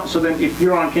now, so then if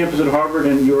you're on campus at Harvard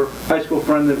and your high school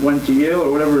friend that went to Yale or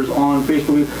whatever is on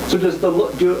Facebook,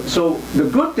 so the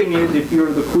good thing is if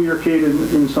you're the queer kid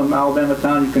in some Alabama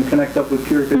town, you can connect up with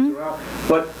queer kids around.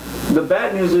 But the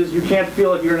bad news is you can't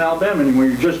feel like you're in Alabama anymore.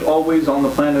 You're just always on the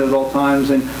planet at all times,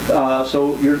 and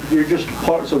so you're just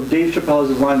part. So Dave Chappelle has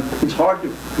his line: it's hard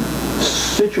to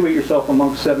situate yourself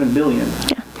amongst 7 billion.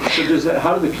 Yeah. So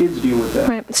how do the kids deal with that?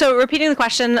 Right. So repeating the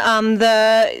question,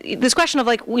 this question of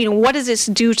what does this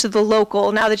do to the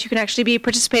local now that you can actually be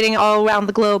participating all around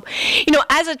the globe?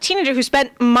 As a teenager who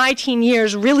spent my teen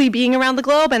years really being around the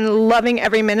globe and loving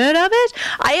every minute of it,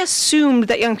 I assumed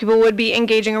that young people would be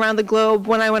engaging around the globe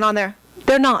when I went on there.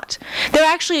 They're not. They're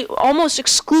actually almost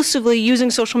exclusively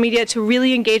using social media to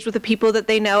really engage with the people that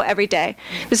they know every day.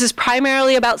 This is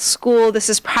primarily about school. This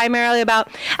is primarily about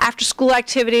after-school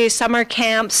activities, summer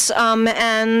camps,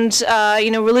 and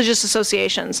religious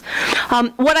associations.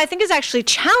 What I think is actually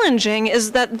challenging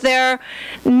is that they're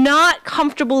not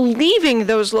comfortable leaving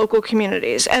those local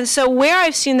communities. And so where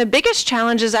I've seen the biggest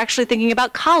challenge is actually thinking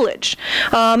about college.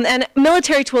 And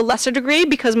military to a lesser degree,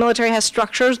 because military has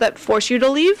structures that force you to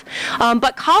leave.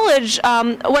 But college,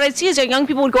 what I'd see is that young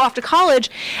people would go off to college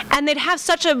and they'd have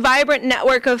such a vibrant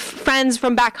network of friends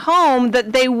from back home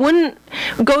that they wouldn't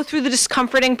go through the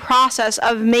discomforting process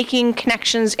of making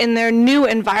connections in their new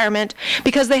environment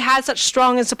because they had such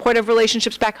strong and supportive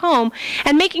relationships back home.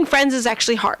 And making friends is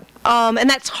actually hard. And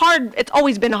that's hard. It's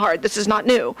always been hard. This is not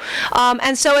new.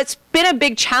 And so it's been a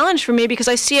big challenge for me because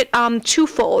I see it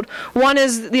twofold. One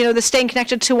is, the staying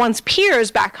connected to one's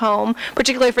peers back home,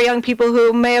 particularly for young people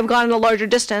who may have gone a larger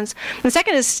distance. And the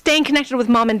second is staying connected with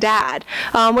mom and dad,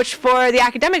 which for the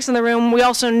academics in the room, we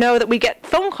also know that we get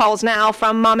phone calls now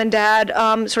from mom and dad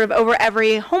sort of over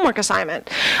every homework assignment,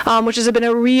 which has been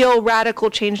a real radical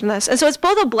change in this. And so it's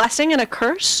both a blessing and a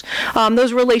curse.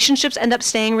 Those relationships end up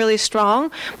staying really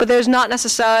strong, but there's not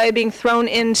necessarily being thrown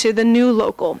into the new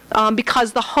local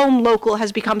because the home local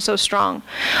has become so strong.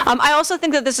 I also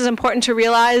think that this is important to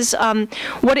realize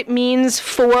what it means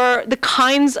for the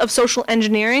kinds of social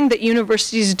engineering that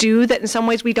universities do that in some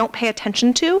ways we don't pay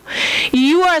attention to.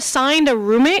 You are assigned a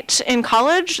roommate in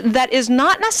college that is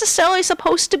not necessarily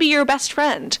supposed to be your best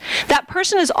friend. That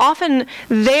person is often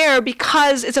there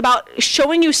because it's about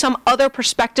showing you some other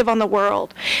perspective on the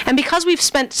world. And because we've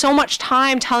spent so much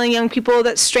time telling young people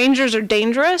that strangers are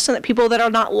dangerous and that people that are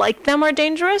not like them are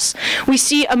dangerous, we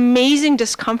see amazing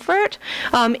discomfort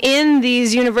in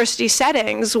these university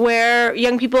settings where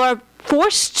young people are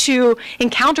forced to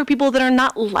encounter people that are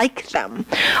not like them.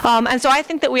 And so I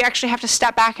think that we actually have to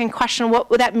step back and question what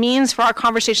that means for our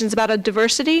conversations about a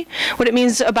diversity, what it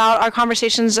means about our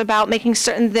conversations about making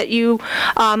certain that you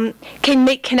can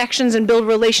make connections and build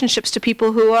relationships to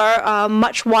people who are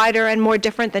much wider and more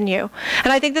different than you.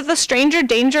 And I think that the stranger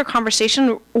danger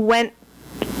conversation went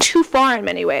too far in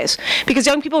many ways because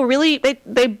young people really,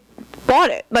 they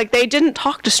bought it. Like, they didn't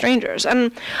talk to strangers.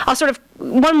 And I'll sort of,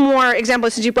 one more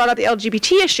example, since you brought up the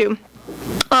LGBT issue,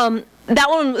 that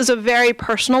one was a very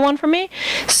personal one for me.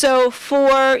 So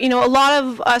for, a lot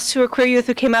of us who are queer youth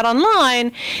who came out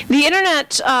online, the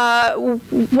internet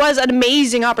was an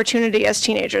amazing opportunity as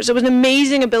teenagers. It was an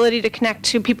amazing ability to connect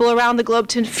to people around the globe,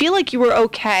 to feel like you were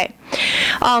okay.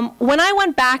 When I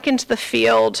went back into the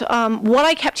field, what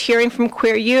I kept hearing from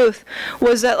queer youth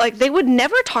was that, they would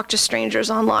never talk to strangers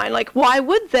online. Why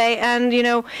would they? And,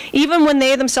 even when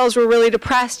they themselves were really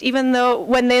depressed, even though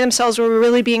when they themselves were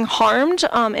really being harmed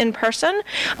in person,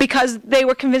 because they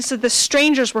were convinced that the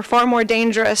strangers were far more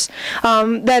dangerous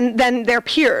than their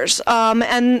peers.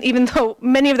 And even though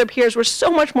many of their peers were so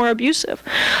much more abusive.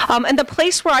 And the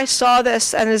place where I saw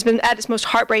this, and has been at its most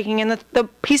heartbreaking, and the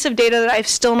piece of data that I've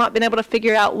still not been able to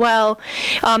figure out well,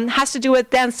 has to do with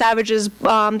Dan Savage's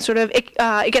sort of It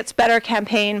Gets Better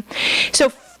campaign.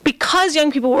 So because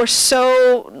young people were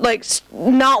so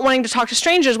not wanting to talk to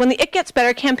strangers, when the It Gets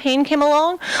Better campaign came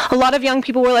along, a lot of young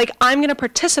people were like, I'm going to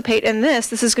participate in this.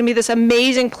 This is going to be this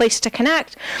amazing place to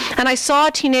connect. And I saw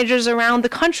teenagers around the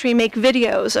country make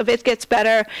videos of It Gets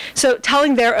Better, so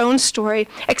telling their own story,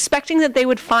 expecting that they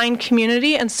would find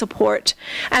community and support.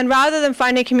 And rather than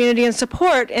finding community and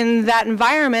support in that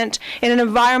environment, in an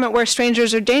environment where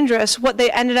strangers are dangerous, what they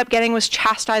ended up getting was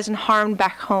chastised and harmed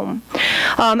back home.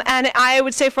 And I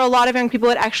would say for a lot of young people,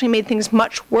 it actually made things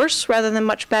much worse rather than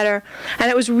much better. And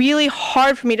it was really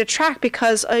hard for me to track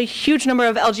because a huge number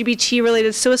of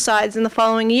LGBT-related suicides in the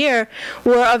following year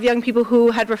were of young people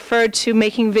who had referred to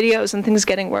making videos and things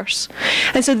getting worse.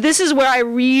 And so this is where I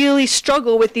really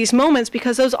struggle with these moments,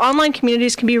 because those online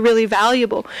communities can be really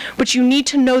valuable, but you need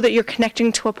to know that you're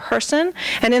connecting to a person.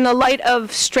 And in the light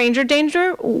of stranger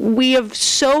danger, we have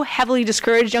so heavily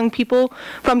discouraged young people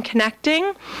from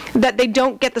connecting that they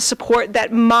don't get the support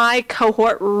that my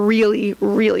cohort really,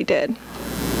 really did.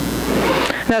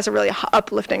 And that's a really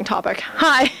uplifting topic.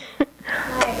 Hi.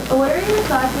 Hi. What are your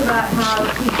thoughts about how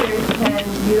teachers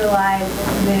can utilize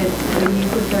the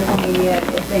use of social media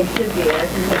if they should be, or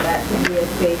if you think that should be a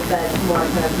space that's more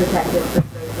kind of protected for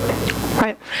social?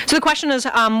 Right. So the question is,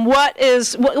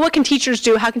 what can teachers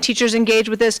do? How can teachers engage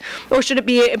with this, or should it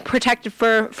be protected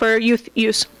for youth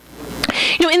use?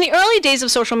 In the early days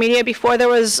of social media, before there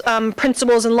was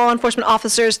principals and law enforcement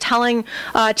officers telling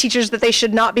teachers that they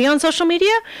should not be on social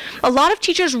media, a lot of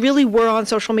teachers really were on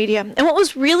social media. And what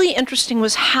was really interesting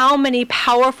was how many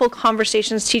powerful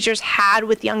conversations teachers had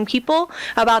with young people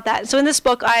about that. So in this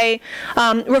book, I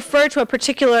refer to a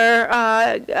particular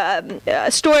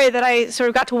story that I sort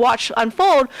of got to watch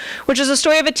unfold, which is a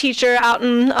story of a teacher out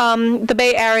in the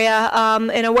Bay Area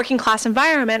in a working class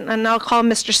environment, and I'll call him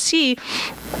Mr. C.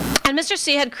 And And Mr.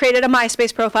 C had created a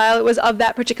MySpace profile. It was of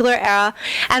that particular era.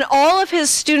 And all of his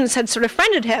students had sort of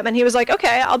friended him. And he was like,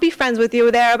 okay, I'll be friends with you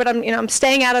there, but I'm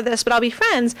staying out of this, but I'll be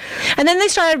friends. And then they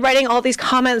started writing all these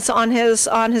comments on his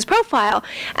profile.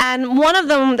 And one of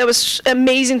them that was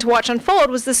amazing to watch unfold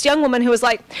was this young woman who was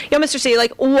like, yo, Mr. C,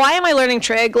 like, why am I learning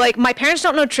trig? Like, my parents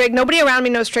don't know trig. Nobody around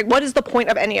me knows trig. What is the point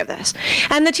of any of this?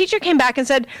 And the teacher came back and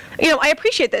said, I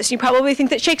appreciate this. You probably think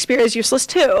that Shakespeare is useless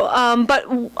too. But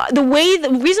the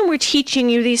reason we're teaching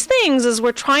you these things is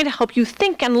we're trying to help you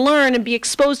think and learn and be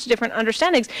exposed to different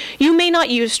understandings. You may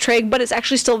not use trig, but it's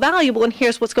actually still valuable, and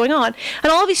here's what's going on.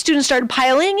 And all of these students started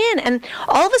piling in, and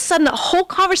all of a sudden a whole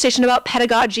conversation about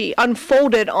pedagogy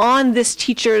unfolded on this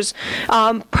teacher's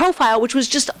profile, which was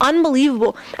just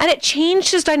unbelievable. And it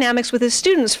changed his dynamics with his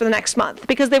students for the next month,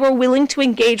 because they were willing to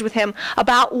engage with him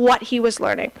about what he was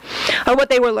learning, or what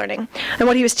they were learning, and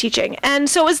what he was teaching. And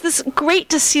so it was this great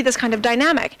to see this kind of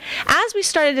dynamic. As we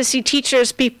started to see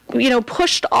teachers be,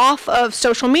 pushed off of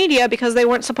social media because they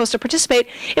weren't supposed to participate,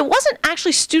 it wasn't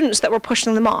actually students that were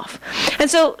pushing them off. And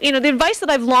so, the advice that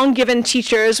I've long given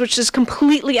teachers, which is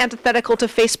completely antithetical to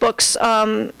Facebook's,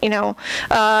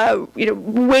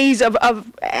 ways of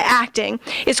acting,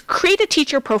 is create a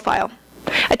teacher profile.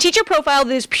 A teacher profile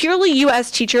that is purely you as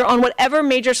teacher on whatever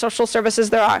major social services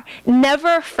there are.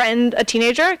 Never friend a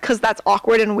teenager, because that's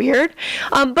awkward and weird.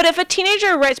 But if a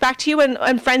teenager writes back to you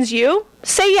and friends you,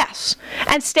 say yes.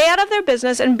 And stay out of their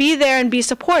business and be there and be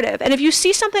supportive. And if you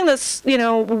see something that's,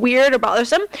 weird or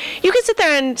bothersome, you can sit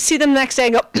there and see them the next day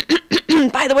and go,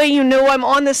 by the way, I'm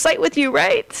on this site with you,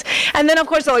 right? And then, of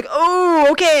course, they're like, oh,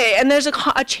 okay. And there's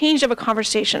a change of a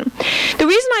conversation. The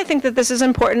reason I think that this is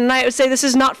important, and I would say this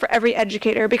is not for every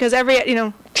educator, because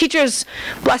teachers,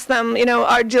 bless them,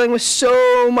 are dealing with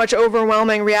so much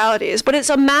overwhelming realities. But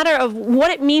it's a matter of what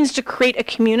it means to create a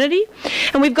community.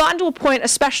 And we've gotten to a point,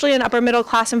 especially in upper middle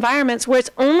class environments, where it's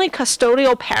only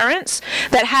custodial parents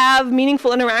that have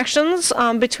meaningful interactions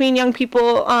between young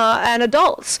people and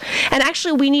adults. And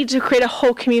actually, we need to create a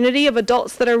whole community of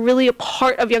adults that are really a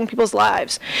part of young people's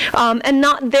lives, and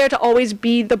not there to always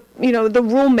be the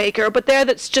rule maker, but there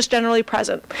that's just generally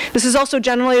present. This is also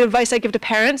generally advice I give to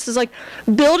parents, is like,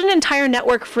 build an entire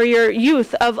network for your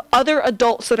youth of other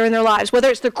adults that are in their lives, whether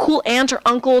it's their cool aunt or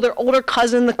uncle, their older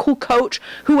cousin, the cool coach,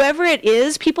 whoever it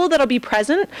is, people that'll be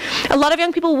present. A lot of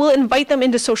young people will invite them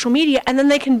into social media, and then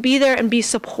they can be there and be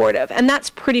supportive, and that's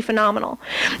pretty phenomenal.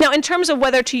 Now, in terms of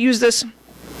whether to use this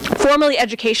formally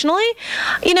educationally,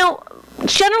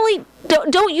 generally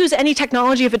don't use any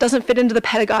technology if it doesn't fit into the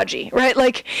pedagogy, right?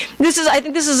 Like, I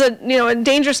think this is a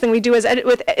dangerous thing we do in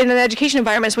an education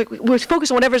environment. So we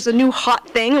focus on whatever's the new hot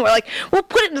thing, and we're like, we'll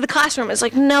put it into the classroom. It's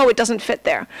like, no, it doesn't fit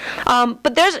there.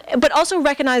 But also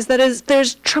recognize that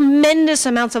there's tremendous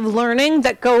amounts of learning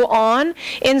that go on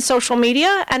in social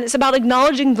media, and it's about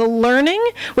acknowledging the learning,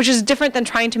 which is different than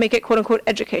trying to make it quote unquote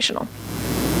educational.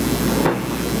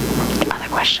 Other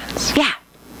questions? Yeah.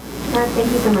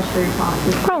 Thank you so much for your talk.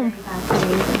 This is very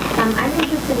fascinating. I'm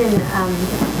interested in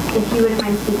if you wouldn't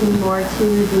mind speaking more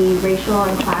to the racial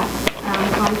and class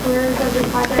contours of this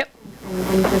project,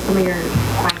 and just some of your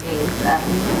findings,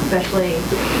 especially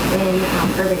in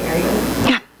urban areas.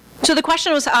 Yeah. So the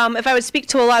question was if I would speak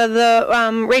to a lot of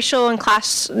the racial and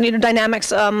class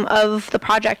dynamics of the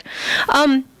project.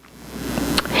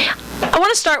 I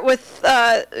want to start with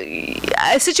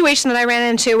a situation that I ran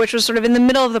into, which was sort of in the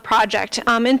middle of the project.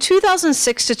 In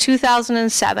 2006 to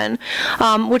 2007,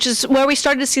 which is where we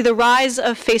started to see the rise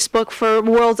of Facebook for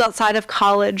worlds outside of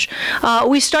college,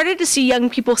 we started to see young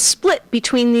people split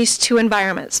between these two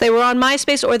environments. They were on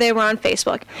MySpace or they were on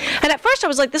Facebook. And at first I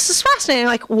was like, this is fascinating.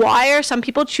 Like, why are some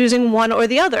people choosing one or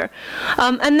the other?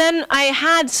 And then I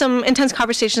had some intense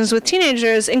conversations with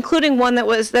teenagers, including one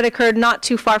that occurred not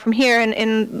too far from here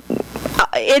in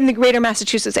the greater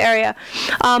Massachusetts area,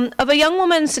 of a young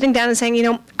woman sitting down and saying,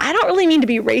 I don't really mean to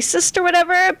be racist or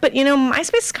whatever, but,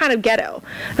 MySpace is kind of ghetto.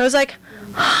 And I was like,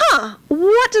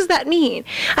 what does that mean?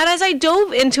 And as I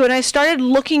dove into it and I started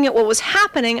looking at what was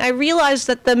happening, I realized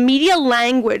that the media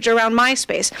language around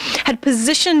MySpace had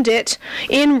positioned it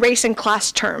in race and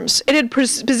class terms. It had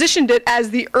positioned it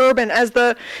as the urban, as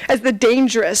the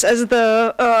dangerous, as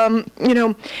the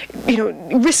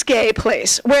risque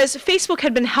place, whereas Facebook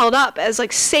had been held up as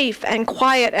like safe and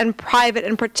quiet and private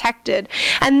and protected.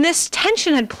 And this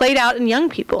tension had played out in young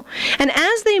people. And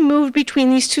as they moved between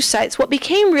these two sites, what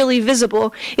became really visible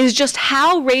people is just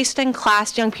how raced and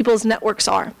classed young people's networks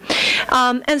are.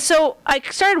 And so I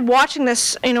started watching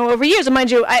this, over years. And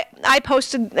mind you, I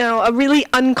posted, a really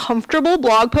uncomfortable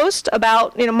blog post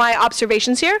about, my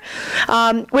observations here,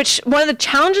 which one of the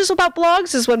challenges about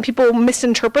blogs is when people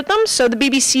misinterpret them. So the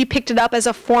BBC picked it up as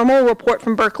a formal report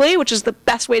from Berkeley, which is the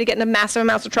best way to get into massive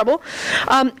amounts of trouble.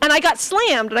 And I got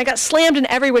slammed in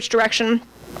every which direction.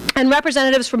 And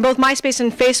representatives from both MySpace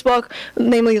and Facebook,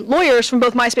 namely lawyers from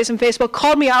both MySpace and Facebook,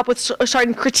 called me up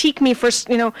starting to critique me for,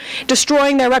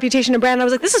 destroying their reputation and brand. And I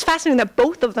was like, this is fascinating that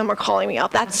both of them are calling me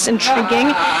up. That's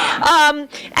intriguing.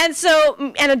 And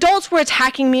adults were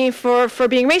attacking me for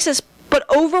being racist. But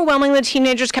overwhelmingly, the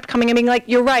teenagers kept coming and being like,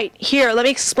 you're right, here, let me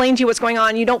explain to you what's going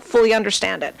on. You don't fully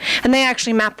understand it. And they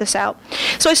actually mapped this out.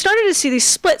 So I started to see these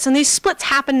splits, and these splits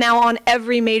happen now on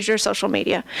every major social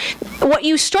media. What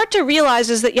you start to realize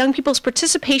is that young people's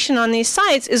participation on these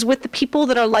sites is with the people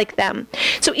that are like them.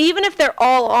 So even if they're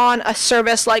all on a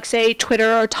service like, say,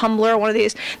 Twitter or Tumblr or one of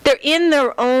these, they're in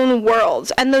their own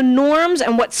worlds. And the norms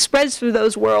and what spreads through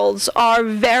those worlds are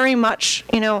very much,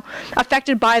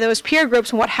 affected by those peer groups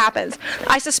and what happens.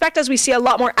 I suspect as we see a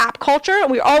lot more app culture,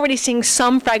 we're already seeing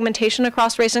some fragmentation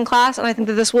across race and class, and I think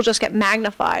that this will just get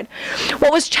magnified.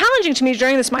 What was challenging to me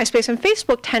during this MySpace and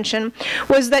Facebook tension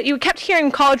was that you kept hearing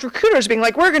college recruiters being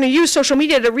like, we're going to use social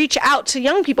media to reach out to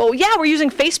young people. Yeah, we're using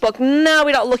Facebook. No,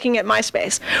 we're not looking at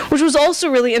MySpace, which was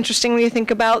also really interesting when you think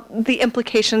about the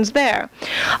implications there.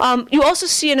 You also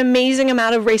see an amazing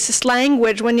amount of racist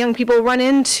language when young people run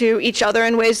into each other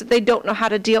in ways that they don't know how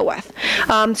to deal with.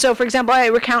 So, for example, I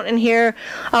recount in here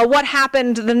what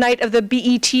happened the night of the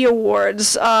BET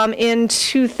Awards in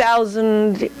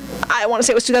 2000, I want to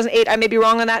say it was 2008, I may be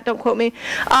wrong on that, don't quote me,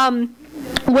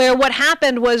 where what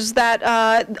happened was that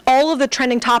all of the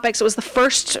trending topics, it was the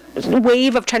first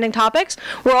wave of trending topics,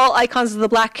 were all icons of the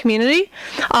black community,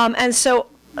 and so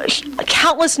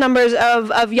countless numbers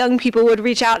of young people would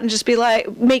reach out and just be like,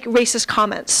 make racist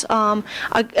comments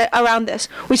around this.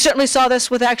 We certainly saw this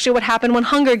with actually what happened when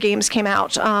Hunger Games came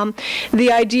out.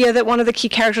 The idea that one of the key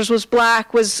characters was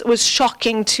black was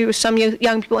shocking to some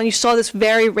young people, and you saw this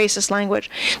very racist language.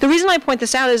 The reason I point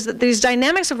this out is that these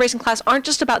dynamics of race and class aren't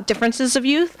just about differences of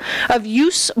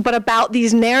use, but about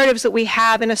these narratives that we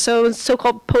have in a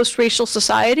so-called post-racial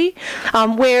society,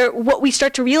 where what we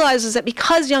start to realize is that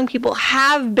because young people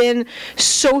have been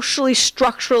socially,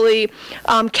 structurally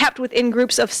kept within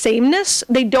groups of sameness,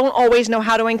 they don't always know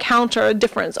how to encounter a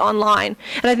difference online.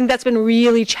 And I think that's been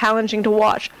really challenging to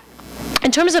watch. In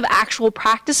terms of actual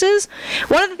practices,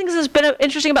 one of the things that's been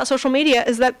interesting about social media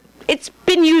is that it's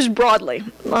been used broadly.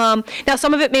 Now,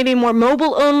 some of it may be more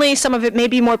mobile only, some of it may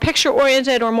be more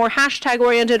picture-oriented or more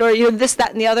hashtag-oriented, or this,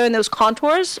 that, and the other, and those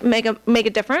contours make a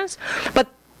difference. But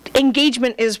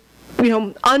engagement is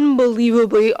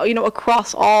unbelievably,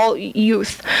 across all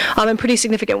youth in pretty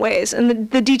significant ways. And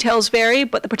the details vary,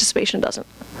 but the participation doesn't.